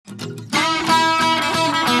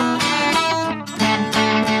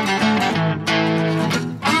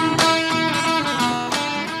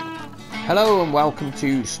and welcome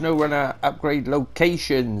to Snowrunner upgrade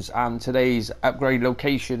locations, and today's upgrade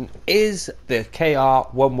location is the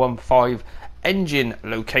KR115 engine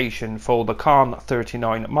location for the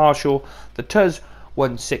KR139 Marshall, the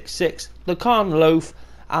TUZ166, the Lo4f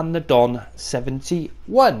and the Don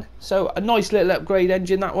 71. So a nice little upgrade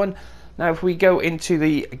engine, that one. Now if we go into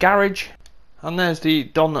the garage, and there's the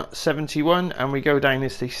Don 71, and we go down,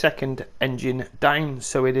 it's the second engine down,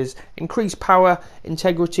 so it is increased power,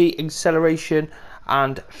 integrity, acceleration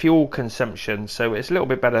and fuel consumption, so it's a little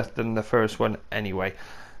bit better than the first one anyway.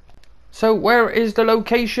 So where is the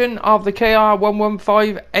location of the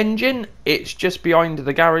KR115 engine? It's just behind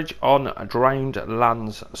the garage on Drowned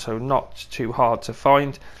Lands, so not too hard to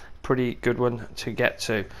find, pretty good one to get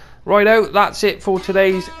to. Righto, that's it for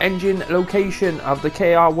today's engine location of the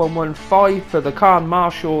KR115 for the KR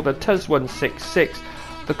Marshall, the TUZ166,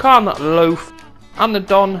 the KR Lo4f and the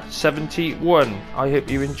Don 71. I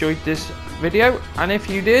hope you enjoyed this video, and if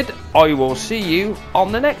you did, I will see you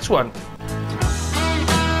on the next one.